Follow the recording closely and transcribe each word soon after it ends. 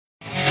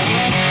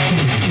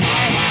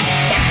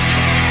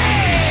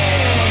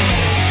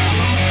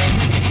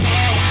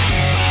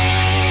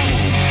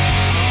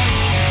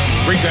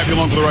you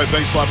along for the ride.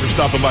 Thanks a lot for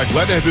stopping by.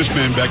 Glad to have this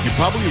man back. You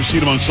probably have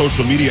seen him on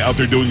social media out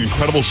there doing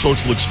incredible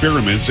social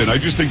experiments, and I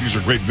just think these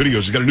are great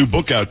videos. He's got a new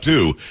book out,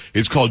 too.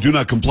 It's called Do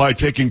Not Comply,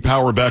 Taking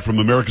Power Back from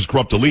America's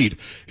Corrupt Elite.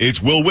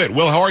 It's Will Witt.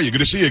 Will, how are you? Good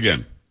to see you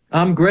again.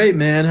 I'm great,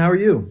 man. How are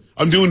you?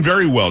 I'm doing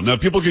very well. Now,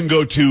 people can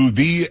go to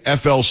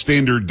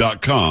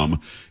theflstandard.com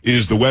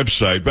is the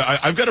website, but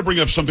I've got to bring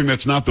up something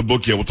that's not the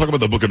book yet. We'll talk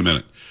about the book in a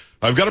minute.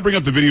 I've got to bring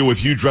up the video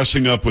with you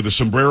dressing up with a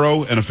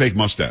sombrero and a fake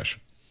mustache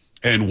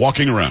and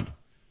walking around.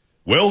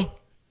 Will,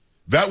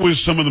 that was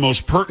some of the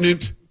most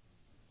pertinent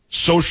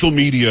social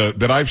media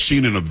that I've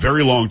seen in a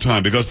very long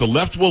time, because the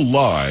left will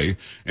lie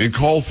and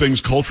call things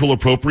cultural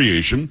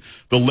appropriation.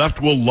 The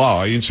left will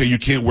lie and say you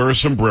can't wear a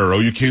sombrero,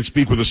 you can't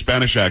speak with a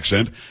Spanish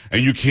accent,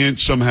 and you can't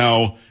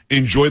somehow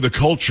enjoy the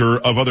culture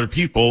of other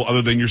people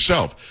other than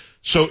yourself.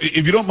 So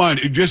if you don't mind,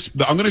 I'm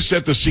going to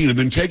set the scene and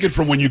then take it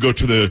from when you go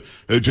to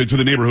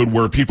the neighborhood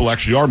where people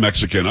actually are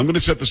Mexican. I'm going to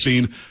set the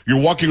scene.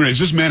 You're walking around. Is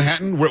this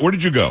Manhattan? Where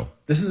did you go?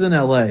 This is in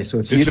L.A., so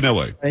it's in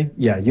L.A.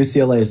 Yeah,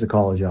 UCLA is the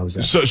college I was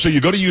at. So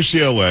you go to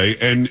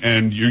UCLA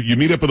and you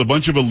meet up with a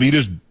bunch of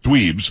elitist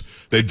dweebs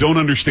that don't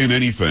understand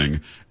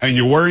anything, and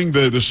you're wearing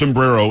the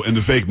sombrero and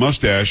the fake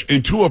mustache,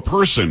 and to a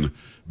person,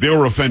 they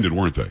were offended,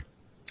 weren't they?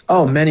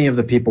 Oh, many of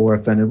the people were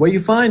offended. What you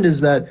find is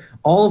that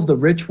all of the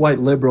rich white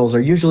liberals are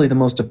usually the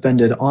most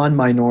offended on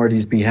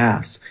minorities'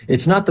 behalfs.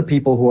 It's not the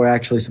people who are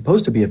actually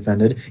supposed to be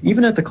offended.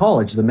 Even at the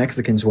college, the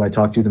Mexicans who I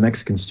talked to, the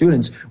Mexican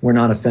students, were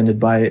not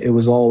offended by it. It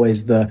was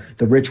always the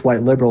rich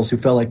white liberals who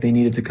felt like they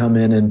needed to come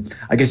in and,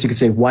 I guess you could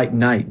say, white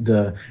knight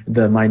the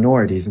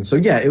minorities. And so,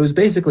 yeah, it was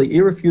basically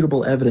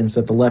irrefutable evidence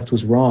that the left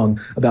was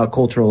wrong about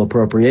cultural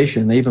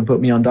appropriation. They even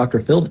put me on Dr.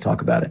 Phil to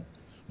talk about it.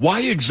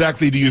 Why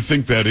exactly do you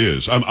think that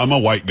is? I'm a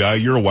white guy.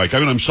 You're a white guy.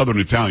 I mean, I'm Southern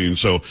Italian,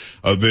 so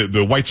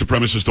the white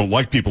supremacists don't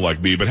like people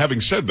like me. But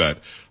having said that,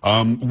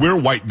 we're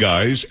white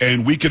guys,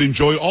 and we can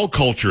enjoy all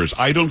cultures.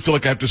 I don't feel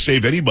like I have to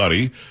save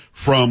anybody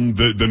from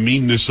the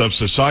meanness of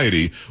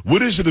society.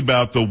 What is it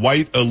about the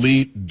white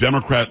elite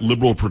Democrat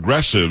liberal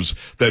progressives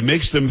that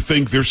makes them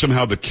think they're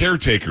somehow the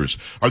caretakers?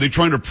 Are they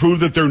trying to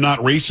prove that they're not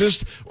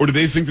racist, or do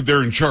they think that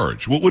they're in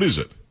charge? What is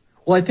it?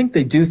 Well, I think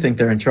they do think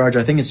they're in charge.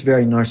 I think it's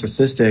very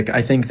narcissistic.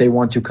 I think they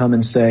want to come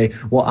and say,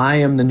 well, I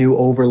am the new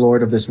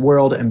overlord of this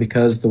world, and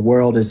because the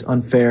world is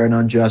unfair and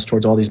unjust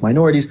towards all these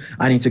minorities,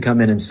 I need to come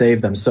in and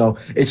save them. So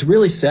it's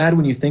really sad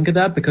when you think of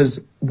that,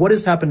 because what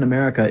has happened in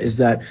America is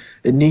that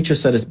Nietzsche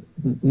said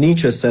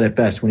it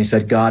best when he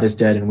said, God is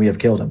dead and we have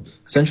killed him.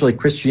 Essentially,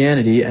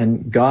 Christianity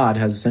and God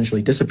has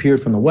essentially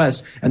disappeared from the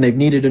West, and they've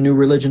needed a new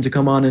religion to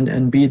come on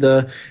and be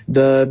the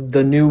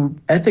new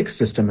ethics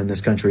system in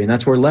this country. And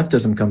that's where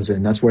leftism comes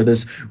in. That's where this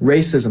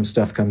racism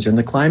stuff comes in,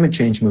 the climate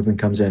change movement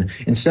comes in.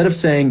 Instead of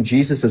saying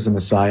Jesus is a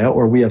Messiah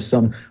or we have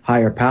some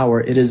higher power,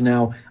 it is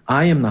now,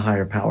 I am the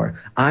higher power.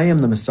 I am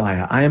the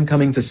Messiah. I am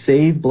coming to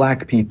save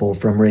black people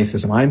from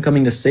racism. I am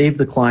coming to save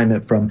the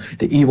climate from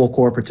the evil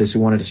corporatists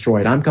who want to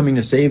destroy it. I'm coming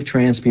to save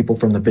trans people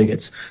from the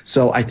bigots.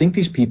 So I think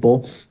these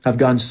people have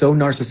gone so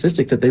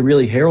narcissistic that they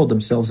really herald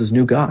themselves as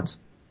new gods.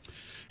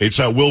 It's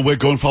Will Witt.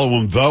 Go and follow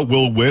him, the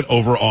Will Witt,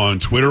 over on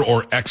Twitter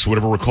or X,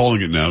 whatever we're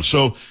calling it now.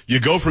 So you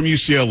go from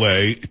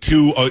UCLA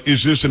to,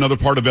 is this another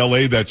part of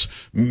L.A. that's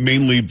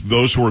mainly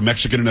those who are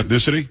Mexican in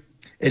ethnicity?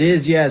 It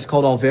is, yeah. It's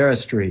called Alvera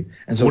Street.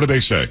 And so what do they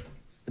say?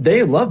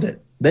 They loved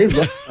it. They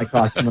love my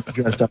costume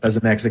dressed up as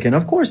a Mexican.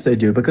 Of course they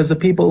do, because the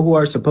people who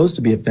are supposed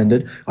to be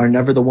offended are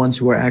never the ones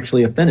who are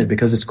actually offended,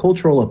 because it's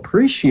cultural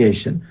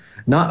appreciation,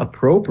 not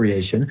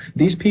appropriation.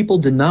 These people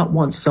did not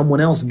want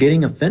someone else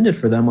getting offended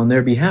for them on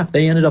their behalf.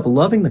 They ended up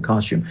loving the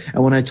costume.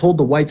 And when I told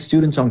the white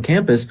students on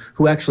campus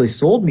who actually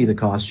sold me the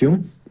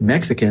costume,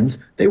 Mexicans,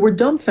 they were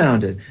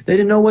dumbfounded. They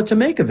didn't know what to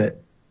make of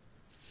it.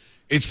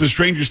 It's the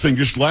strangest thing.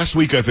 Just last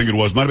week, I think it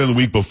was, might have been the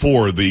week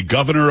before, the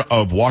governor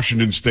of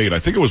Washington State, I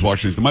think it was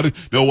Washington, no,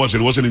 it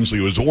wasn't. It wasn't Inslee.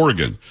 It was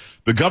Oregon.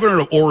 The governor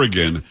of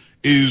Oregon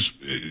is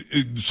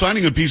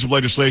signing a piece of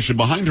legislation.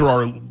 Behind her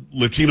are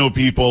Latino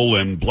people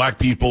and black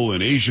people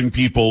and Asian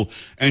people,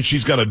 and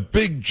she's got a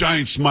big,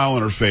 giant smile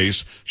on her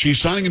face. She's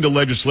signing into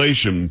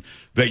legislation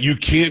that you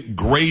can't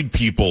grade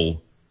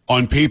people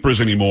on papers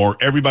anymore.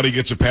 Everybody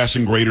gets a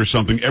passing grade or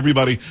something.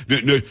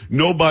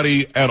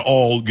 Nobody at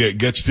all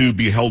gets to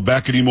be held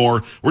back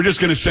anymore. We're just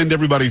going to send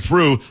everybody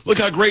through. Look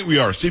how great we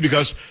are. See,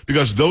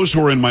 because those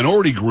who are in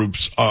minority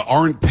groups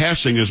aren't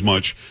passing as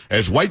much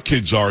as white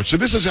kids are. So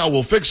this is how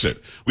we'll fix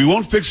it. We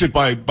won't fix it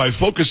by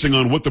focusing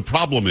on what the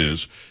problem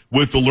is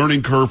with the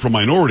learning curve for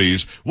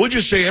minorities. We'll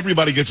just say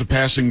everybody gets a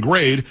passing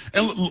grade,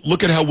 and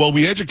look at how well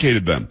we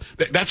educated them.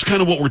 That's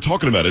kind of what we're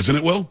talking about, isn't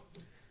it, Will?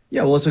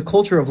 Yeah, well, it's a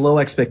culture of low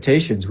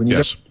expectations. When you don't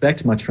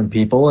expect much from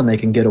people and they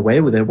can get away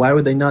with it, why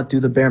would they not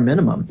do the bare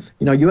minimum?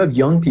 You know, you have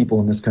young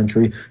people in this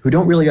country who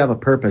don't really have a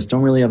purpose,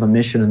 don't really have a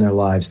mission in their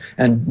lives.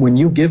 And when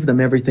you give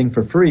them everything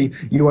for free,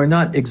 you are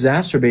not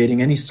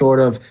exacerbating any sort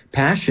of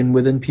passion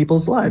within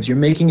people's lives. You're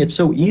making it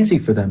so easy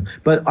for them.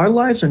 But our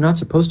lives are not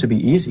supposed to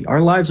be easy. Our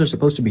lives are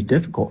supposed to be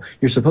difficult.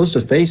 You're supposed to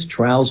face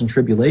trials and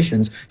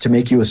tribulations to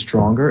make you a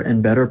stronger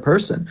and better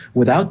person.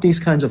 Without these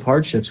kinds of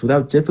hardships,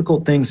 without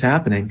difficult things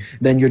happening,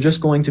 then you're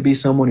just going to to be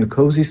someone who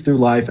cozies through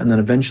life and then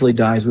eventually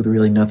dies with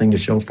really nothing to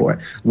show for it.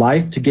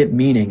 Life, to get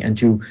meaning and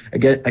to, I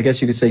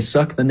guess you could say,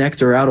 suck the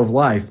nectar out of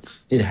life,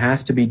 it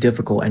has to be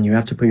difficult, and you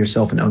have to put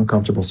yourself in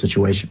uncomfortable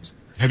situations.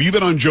 Have you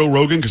been on Joe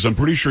Rogan? Because I'm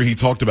pretty sure he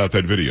talked about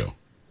that video.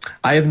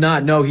 I have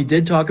not. No, he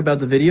did talk about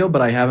the video,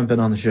 but I haven't been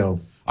on the show.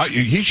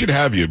 He should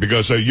have you,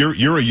 because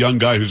you're a young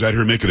guy who's out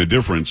here making a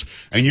difference,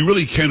 and you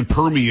really can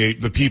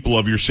permeate the people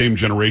of your same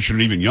generation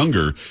and even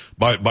younger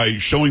by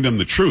showing them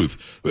the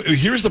truth.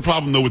 Here's the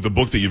problem, though, with the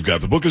book that you've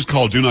got. The book is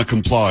called Do Not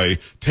Comply,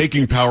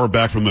 Taking Power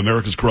Back from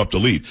America's Corrupt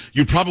Elite.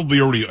 You probably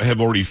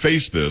already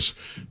faced this,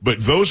 but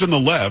those on the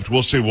left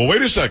will say, well,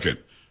 wait a second.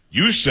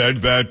 You said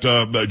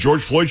that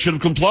George Floyd should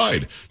have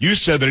complied. You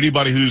said that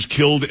anybody who's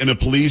killed in a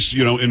police,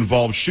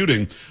 involved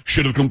shooting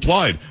should have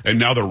complied. And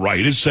now the right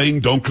is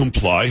saying don't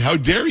comply. How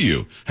dare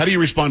you? How do you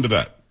respond to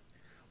that?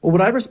 Well,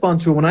 what I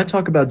respond to when I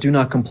talk about do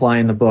not comply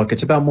in the book,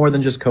 it's about more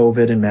than just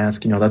COVID and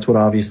mask. That's what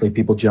obviously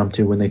people jump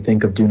to when they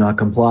think of do not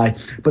comply.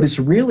 But it's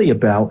really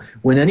about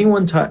when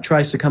anyone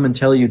tries to come and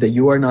tell you that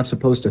you are not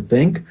supposed to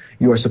think,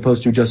 you are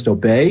supposed to just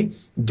obey,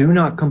 do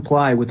not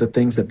comply with the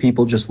things that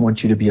people just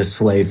want you to be a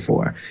slave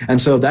for. And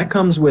so that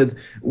comes with,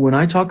 when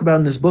I talk about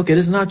in this book, it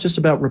is not just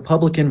about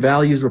Republican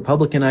values,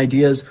 Republican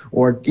ideas,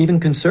 or even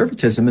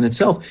conservatism in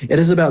itself. It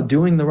is about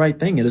doing the right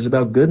thing. It is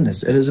about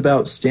goodness. It is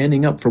about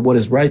standing up for what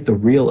is right, the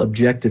real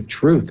objective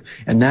truth,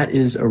 and that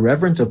is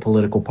irreverent of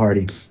political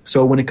party.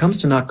 So when it comes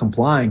to not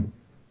complying,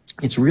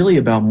 it's really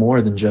about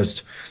more than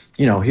just,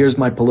 here's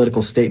my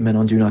political statement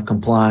on do not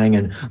complying,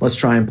 and let's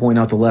try and point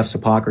out the left's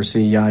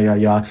hypocrisy,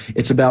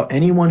 It's about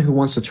anyone who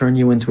wants to turn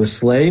you into a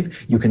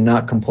slave. You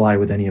cannot comply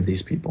with any of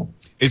these people.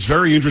 It's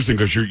very interesting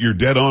because you're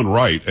dead on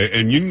right.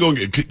 And you can go,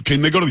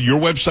 can they go to your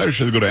website, or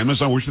should they go to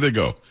Amazon? Where should they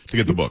go to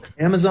get the book?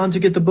 Amazon to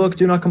get the book,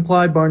 Do Not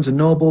Comply, Barnes &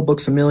 Noble,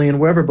 Books A Million,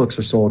 wherever books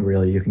are sold,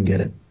 really, you can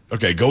get it.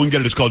 Okay, go and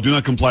get it. It's called Do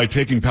Not Comply,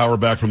 Taking Power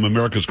Back from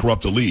America's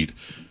Corrupt Elite.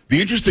 The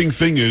interesting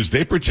thing is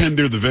they pretend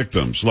they're the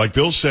victims. Like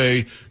they'll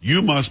say,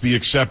 you must be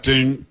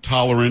accepting,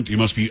 tolerant, you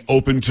must be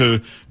open to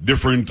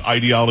different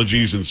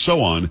ideologies and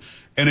so on.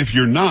 And if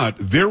you're not,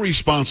 their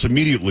response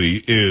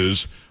immediately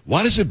is,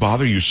 why does it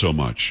bother you so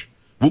much?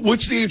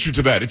 What's the answer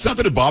to that? It's not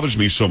that it bothers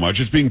me so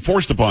much. It's being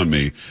forced upon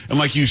me. And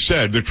like you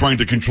said, they're trying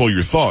to control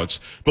your thoughts.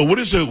 But what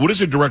is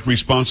a direct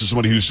response to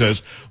somebody who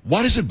says,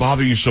 why does it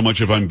bother you so much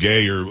if I'm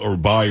gay or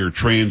bi or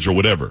trans or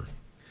whatever?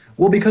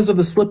 Well, because of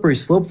the slippery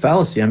slope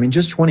fallacy. I mean,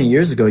 just 20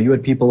 years ago, you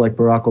had people like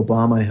Barack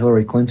Obama and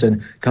Hillary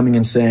Clinton coming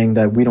and saying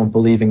that we don't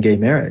believe in gay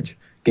marriage.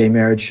 Gay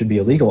marriage should be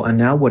illegal. And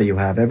now what do you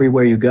have?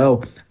 Everywhere you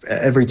go,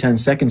 every 10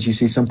 seconds, you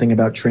see something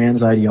about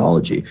trans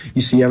ideology.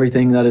 You see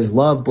everything that is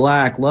love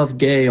black, love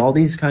gay, all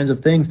these kinds of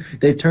things.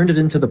 They've turned it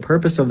into the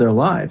purpose of their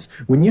lives.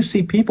 When you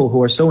see people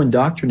who are so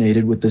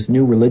indoctrinated with this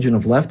new religion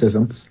of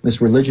leftism,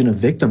 this religion of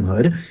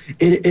victimhood,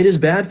 it is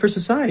bad for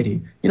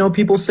society.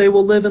 People say,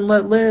 well, live and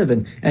let live,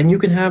 and you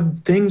can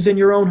have things in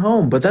your own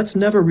home. But that's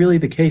never really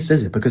the case,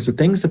 is it? Because the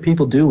things that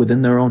people do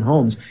within their own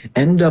homes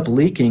end up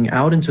leaking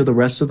out into the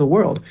rest of the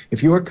world.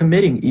 If you are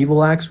committing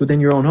evil acts within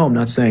your own home,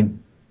 not saying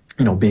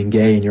being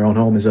gay in your own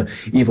home is an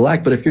evil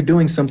act, but if you're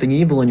doing something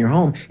evil in your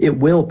home, it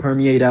will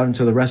permeate out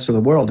into the rest of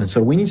the world. And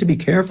so we need to be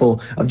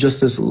careful of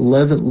just this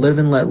live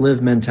and let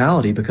live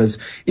mentality, because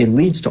it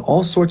leads to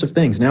all sorts of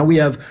things. Now we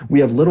have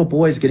little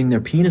boys getting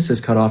their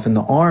penises cut off and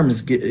the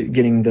arms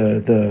getting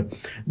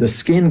the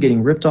skin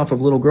getting ripped off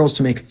of little girls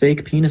to make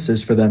fake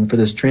penises for them for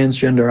this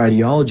transgender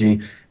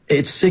ideology.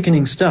 It's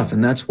sickening stuff,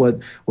 and that's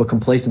what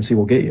complacency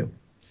will get you.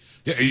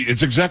 Yeah,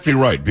 it's exactly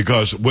right,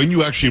 because when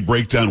you actually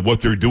break down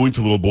what they're doing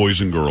to little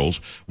boys and girls,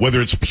 whether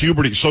it's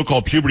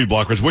so-called puberty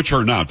blockers, which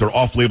are not, they're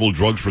off-label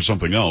drugs for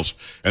something else,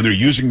 and they're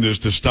using this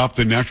to stop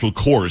the natural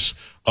course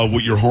of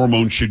what your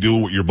hormones should do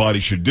and what your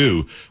body should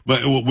do.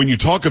 But when you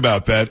talk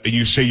about that and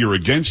you say you're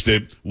against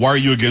it, why are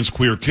you against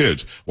queer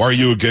kids? Why are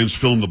you against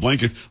fill in the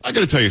blanket? I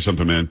gotta tell you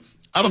something, man.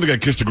 I don't think I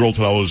kissed a girl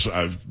till I was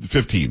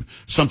 15,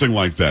 something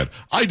like that.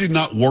 I did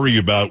not worry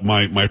about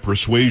my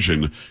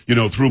persuasion,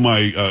 through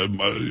my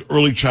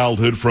early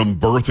childhood from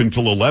birth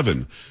until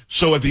 11.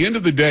 So at the end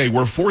of the day,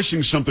 we're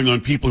forcing something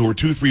on people who are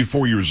 2, 3,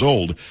 4 years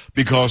old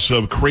because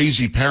of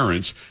crazy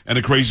parents and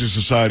a crazy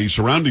society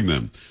surrounding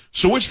them.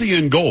 So what's the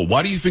end goal?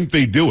 Why do you think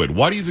they do it?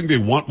 Why do you think they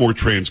want more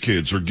trans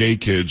kids or gay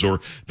kids or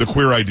the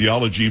queer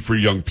ideology for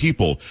young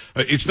people?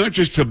 It's not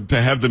just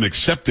to have them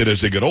accepted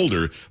as they get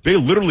older. They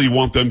literally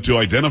want them to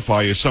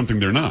identify as something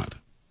they're not.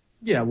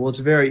 Yeah, well, it's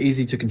very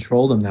easy to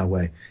control them that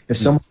way. If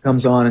someone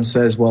comes on and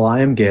says, well,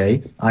 I am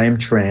gay, I am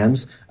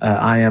trans,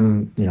 I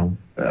am,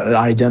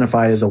 I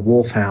identify as a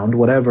wolfhound,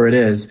 whatever it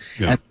is,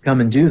 and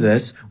come and do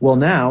this, well,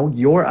 now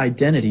your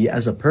identity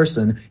as a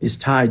person is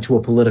tied to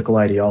a political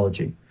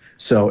ideology.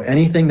 So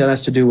anything that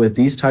has to do with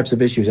these types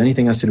of issues,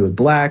 anything has to do with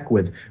black,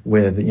 with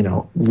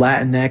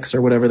Latinx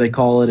or whatever they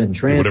call it, and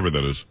trans, whatever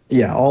that is.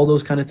 Yeah, all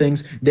those kind of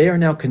things, they are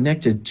now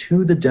connected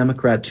to the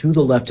Democrat, to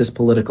the leftist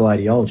political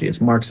ideology. It's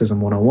Marxism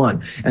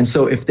 101. And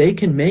so if they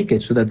can make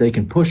it so that they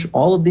can push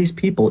all of these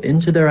people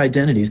into their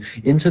identities,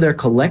 into their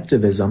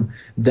collectivism,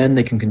 then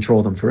they can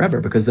control them forever,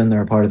 because then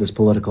they're a part of this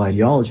political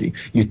ideology.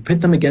 You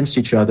pit them against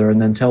each other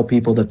and then tell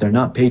people that they're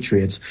not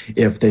patriots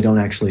if they don't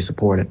actually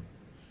support it.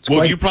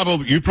 Well, you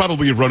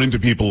probably have run into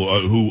people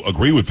who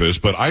agree with this,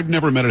 but I've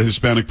never met a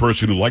Hispanic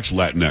person who likes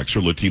Latinx or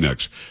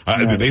Latinx.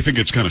 Right. They think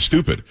it's kind of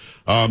stupid.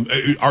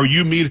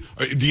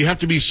 Do you have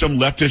to be some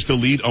leftist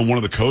elite on one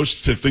of the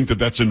coasts to think that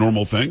that's a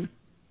normal thing?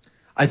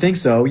 I think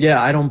so.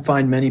 Yeah, I don't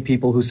find many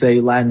people who say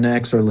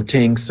Latinx or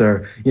Latinx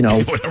or,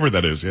 whatever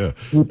that is, yeah.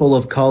 People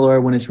of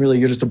color, when it's really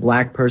you're just a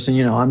black person,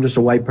 I'm just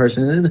a white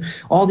person. And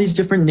all these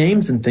different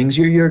names and things,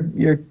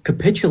 you're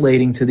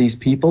capitulating to these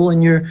people,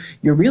 and you're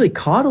really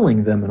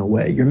coddling them in a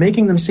way. You're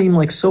making them seem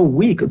like so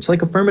weak. It's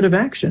like affirmative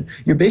action.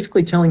 You're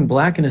basically telling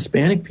black and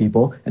Hispanic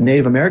people and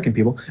Native American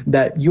people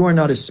that you are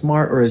not as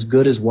smart or as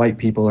good as white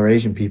people or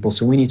Asian people,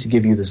 so we need to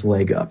give you this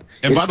leg up.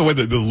 And by the way,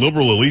 the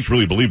liberal elites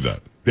really believe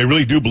that. They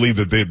really do believe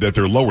that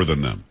they're lower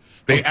than them.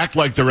 They act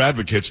like they're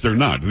advocates. They're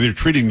not. They're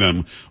treating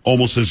them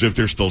almost as if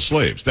they're still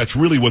slaves. That's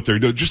really what they're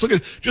doing. Just look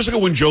at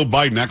when Joe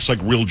Biden acts like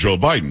real Joe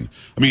Biden.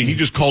 I mean, he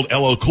just called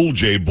LL Cool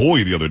J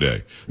boy the other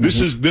day. This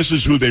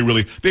is who they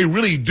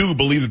really do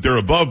believe that they're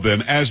above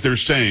them, as they're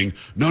saying,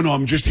 no,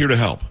 I'm just here to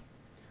help.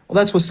 Well,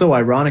 that's what's so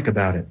ironic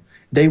about it.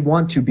 They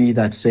want to be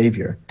that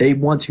savior. They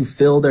want to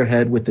fill their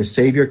head with the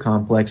savior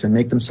complex and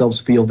make themselves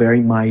feel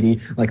very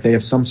mighty, like they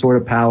have some sort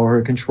of power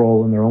or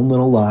control in their own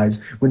little lives,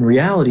 when in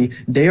reality,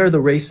 they are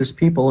the racist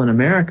people in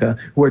America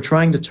who are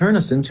trying to turn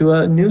us into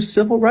a new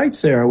civil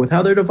rights era with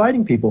how they're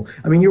dividing people.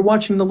 I mean, you're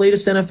watching the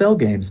latest NFL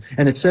games,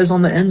 and it says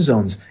on the end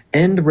zones,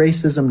 end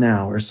racism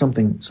now, or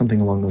something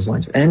along those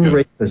lines. End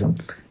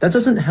racism. That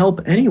doesn't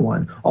help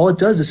anyone. All it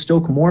does is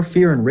stoke more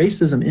fear and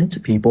racism into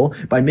people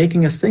by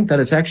making us think that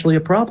it's actually a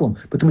problem.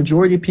 But the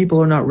majority of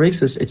people are not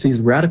racist. It's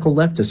these radical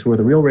leftists who are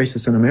the real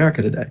racists in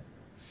America today.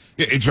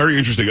 Yeah, it's very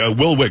interesting.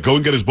 Will Witt, go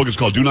and get his book. It's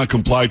called Do Not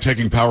Comply,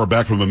 Taking Power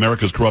Back from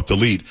America's Corrupt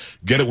Elite.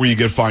 Get it where you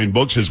get fine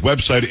books. His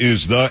website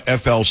is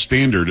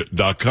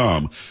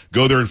theflstandard.com.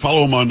 Go there and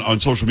follow him on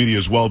social media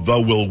as well,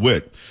 The Will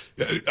Witt.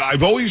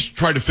 I've always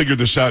tried to figure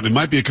this out, and it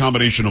might be a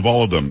combination of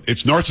all of them.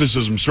 It's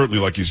narcissism, certainly,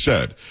 like you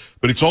said,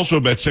 but it's also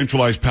about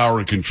centralized power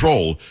and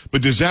control.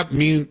 But does that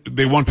mean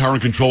they want power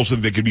and control so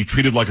that they can be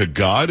treated like a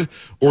god,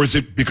 or is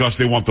it because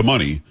they want the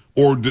money,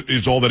 or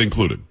is all that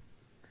included?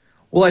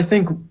 Well, I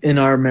think in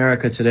our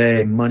America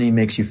today, money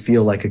makes you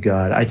feel like a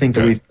god. I think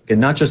that we've taken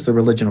not just the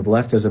religion of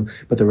leftism,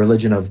 but the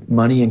religion of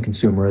money and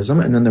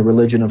consumerism, and then the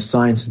religion of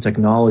science and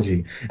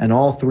technology. And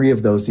all three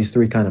of those, these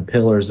three kind of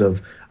pillars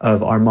of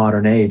our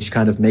modern age,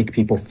 kind of make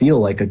people feel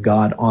like a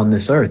god on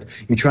this earth.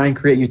 You try and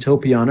create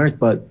utopia on earth,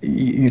 but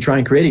you try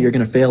and create it, you're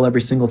going to fail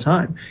every single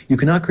time. You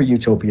cannot create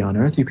utopia on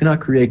earth. You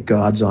cannot create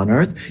gods on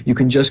earth. You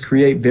can just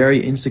create very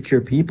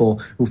insecure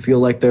people who feel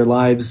like their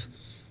lives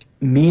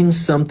means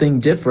something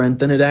different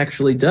than it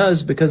actually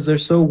does because they're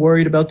so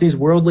worried about these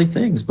worldly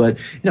things. But,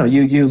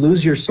 you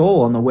lose your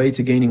soul on the way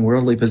to gaining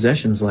worldly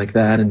possessions like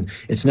that, and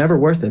it's never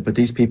worth it. But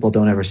these people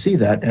don't ever see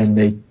that, and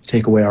they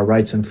take away our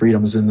rights and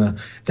freedoms in the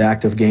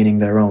act of gaining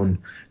their own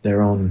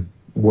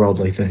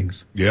worldly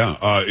things. Yeah,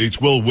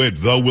 it's Will Witt,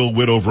 The Will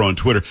Witt over on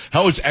Twitter.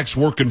 How is X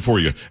working for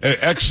you?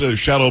 X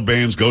shadow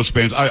bans, ghost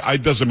bans.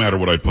 It doesn't matter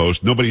what I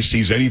post. Nobody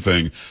sees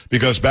anything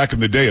because back in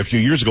the day, a few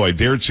years ago, I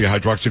dared say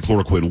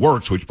hydroxychloroquine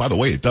works, which, by the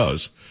way, it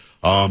does.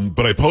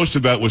 But I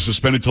posted that, was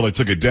suspended till I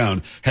took it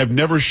down. Have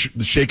never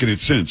shaken it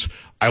since.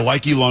 I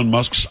like Elon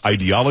Musk's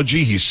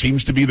ideology. He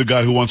seems to be the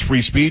guy who wants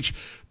free speech,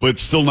 but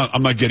still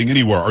I'm not getting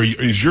anywhere.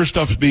 Is your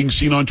stuff being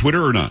seen on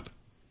Twitter or not?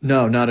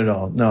 No, not at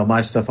all. No,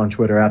 my stuff on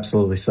Twitter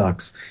absolutely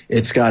sucks.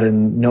 It's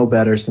gotten no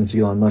better since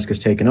Elon Musk has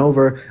taken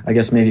over. I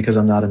guess maybe because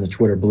I'm not in the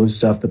Twitter blue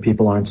stuff, the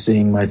people aren't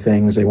seeing my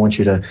things. They want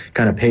you to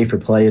kind of pay for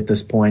play at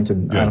this point,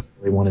 and I don't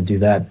really want to do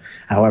that.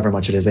 However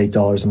much it is,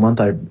 $8 a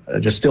month, I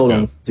just still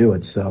don't do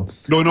it. So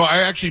No, I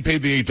actually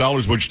paid the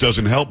 $8, which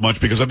doesn't help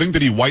much because I think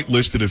that he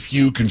whitelisted a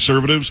few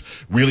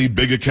conservatives, really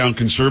big account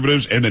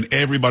conservatives, and then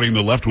everybody on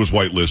the left was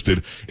whitelisted.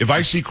 If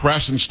I see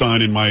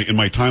Krasenstein in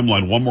my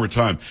timeline one more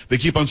time, they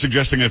keep on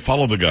suggesting I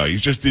follow the guy.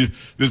 He's just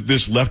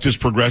this leftist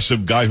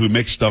progressive guy who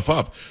makes stuff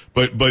up.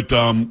 But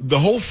the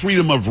whole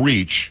freedom of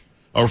reach,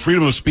 or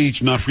freedom of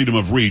speech, not freedom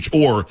of reach,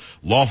 or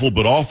lawful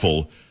but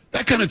awful,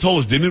 that kind of told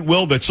us, didn't it,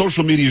 Will, that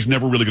social media is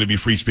never really going to be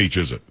free speech,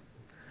 is it?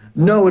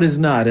 No, it is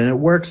not, and it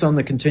works on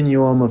the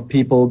continuum of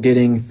people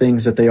getting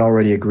things that they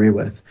already agree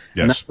with.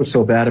 Yes. And that's what's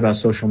so bad about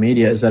social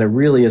media, is that it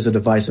really is a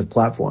divisive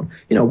platform.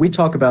 We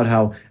talk about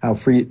how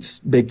free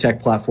big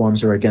tech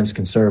platforms are against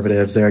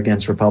conservatives, they're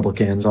against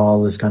Republicans,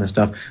 all this kind of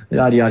stuff,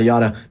 yada, yada,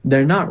 yada.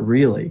 They're not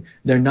really.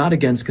 They're not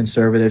against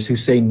conservatives who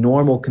say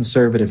normal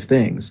conservative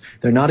things.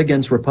 They're not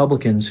against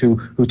Republicans who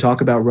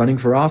talk about running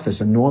for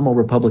office and normal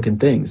Republican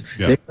things.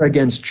 Yeah. They're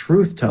against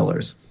truth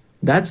tellers.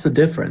 That's the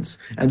difference.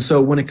 And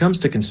so when it comes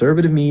to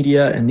conservative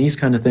media and these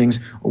kind of things,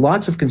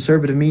 lots of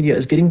conservative media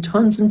is getting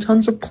tons and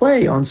tons of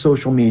play on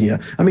social media.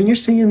 I mean, you're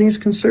seeing these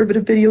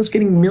conservative videos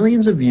getting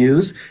millions of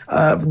views,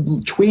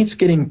 tweets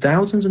getting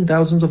thousands and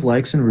thousands of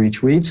likes and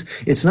retweets.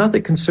 It's not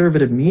that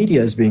conservative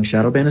media is being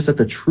shadow banned, it's that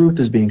the truth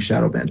is being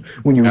shadow banned.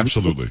 When you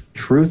Absolutely. put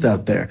truth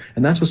out there.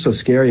 And that's what's so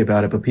scary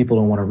about it, but people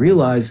don't want to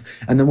realize.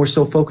 And then we're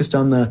so focused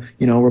on the,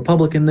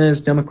 Republican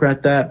this,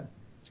 Democrat that.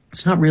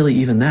 It's not really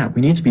even that.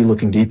 We need to be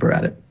looking deeper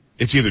at it.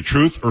 It's either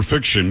truth or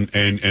fiction,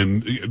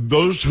 and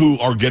those who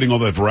are getting all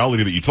that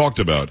virality that you talked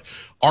about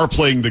are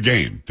playing the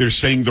game. They're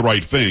saying the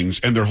right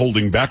things, and they're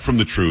holding back from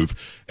the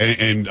truth.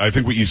 And I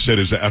think what you said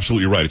is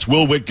absolutely right. It's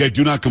Will Witt,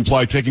 do not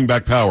comply, taking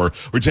back power.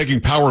 We're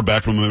taking power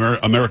back from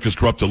America's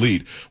corrupt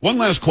elite. One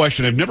last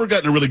question. I've never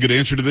gotten a really good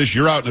answer to this.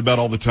 You're out and about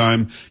all the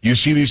time. You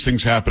see these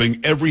things happening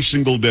every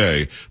single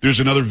day. There's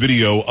another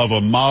video of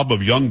a mob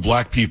of young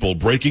black people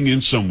breaking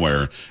in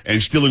somewhere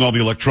and stealing all the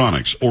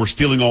electronics, or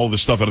stealing all the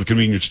stuff out of the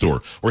convenience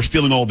store, or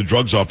stealing all the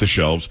drugs off the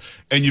shelves.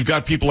 And you've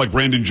got people like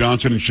Brandon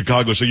Johnson in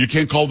Chicago say you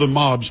can't call them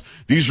mobs.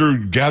 These are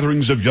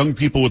gatherings of young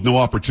people with no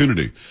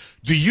opportunity.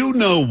 Do you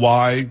know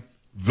why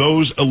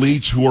those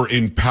elites who are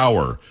in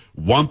power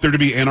want there to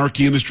be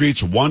anarchy in the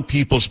streets, want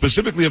people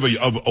specifically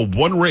of a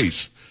one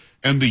race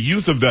and the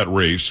youth of that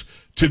race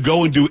to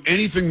go and do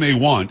anything they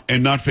want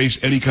and not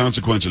face any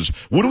consequences?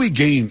 What do we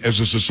gain as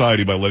a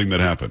society by letting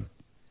that happen?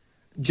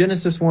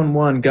 Genesis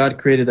 1:1, God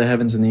created the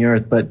heavens and the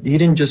earth, but he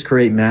didn't just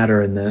create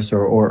matter in this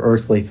or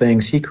earthly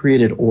things. He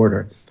created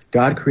order.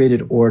 God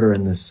created order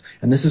in this.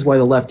 And this is why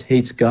the left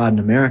hates God in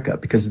America,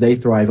 because they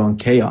thrive on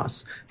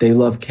chaos. They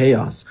love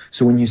chaos.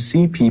 So when you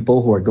see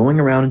people who are going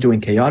around and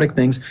doing chaotic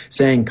things,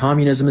 saying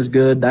communism is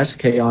good, that's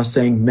chaos.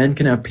 Saying men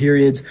can have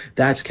periods,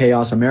 that's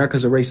chaos.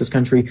 America's a racist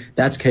country,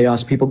 that's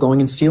chaos. People going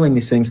and stealing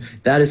these things,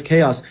 that is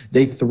chaos.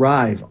 They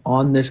thrive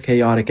on this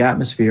chaotic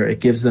atmosphere.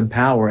 It gives them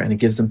power, and it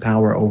gives them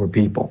power over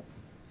people.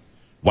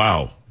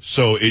 Wow.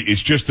 So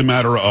it's just a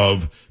matter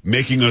of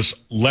making us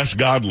less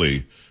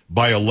godly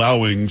by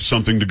allowing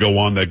something to go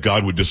on that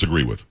God would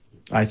disagree with.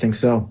 I think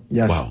so.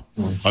 Yes. Wow.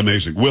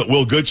 Amazing.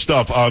 Will, good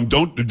stuff.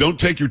 Don't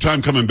take your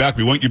time coming back.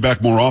 We want you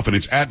back more often.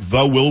 It's at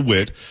The Will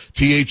Witt,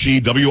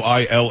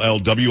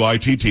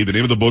 TheWillWitt. The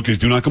name of the book is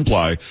Do Not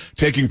Comply,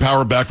 Taking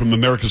Power Back from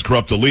America's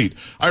Corrupt Elite.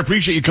 I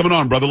appreciate you coming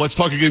on, brother. Let's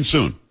talk again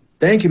soon.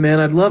 Thank you, man.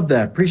 I'd love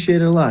that.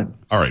 Appreciate it a lot.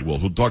 All right. Well,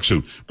 we'll talk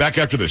soon. Back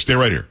after this. Stay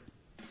right here.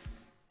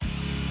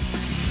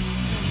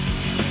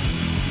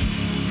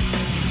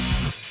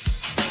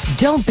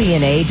 Don't be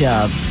an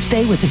A-dub.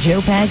 Stay with the Joe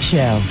Pags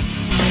Show.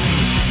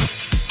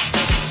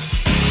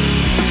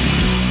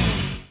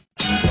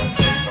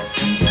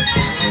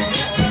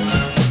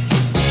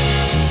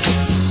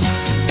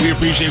 We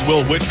appreciate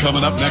Will Witt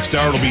coming up. Next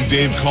hour, it'll be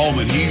Dave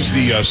Coleman. He's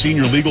the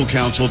senior legal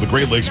counsel of the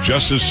Great Lakes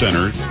Justice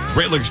Center.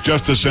 Great Lakes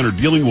Justice Center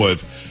dealing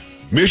with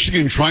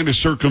Michigan trying to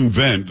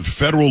circumvent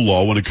federal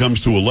law when it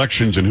comes to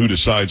elections and who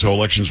decides how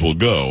elections will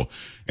go.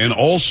 And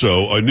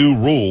also a new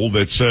rule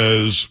that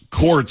says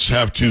courts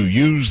have to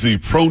use the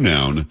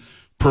pronoun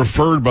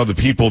preferred by the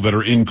people that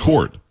are in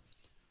court.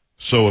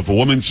 So if a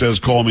woman says,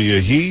 call me a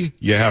he,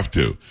 you have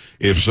to.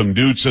 If some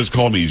dude says,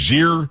 call me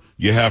zir,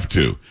 you have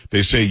to.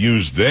 They say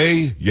use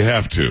they, you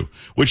have to,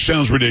 which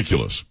sounds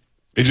ridiculous.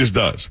 It just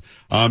does.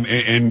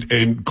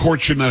 And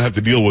courts should not have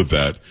to deal with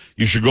that.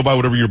 You should go by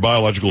whatever your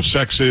biological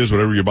sex is,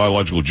 whatever your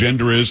biological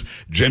gender is.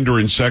 Gender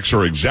and sex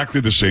are exactly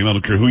the same. I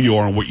don't care who you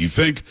are and what you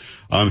think.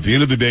 At the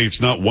end of the day,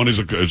 it's not one is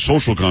a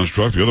social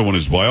construct. The other one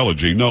is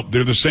biology. No,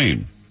 they're the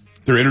same.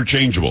 They're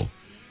interchangeable.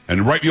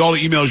 And write me all the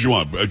emails you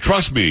want.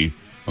 Trust me, I'm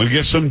going to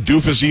get some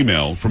doofus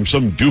email from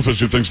some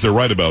doofus who thinks they're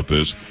right about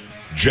this.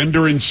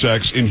 Gender and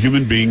sex in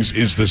human beings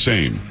is the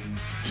same.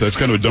 So that's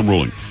kind of a dumb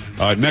ruling.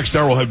 Next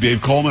hour, we'll have Dave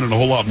Coleman and a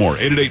whole lot more.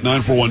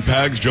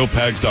 888-941-PAGS,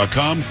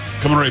 joepags.com.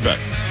 Coming right back.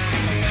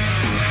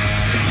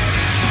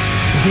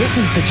 This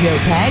is the Joe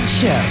Pags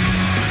Show.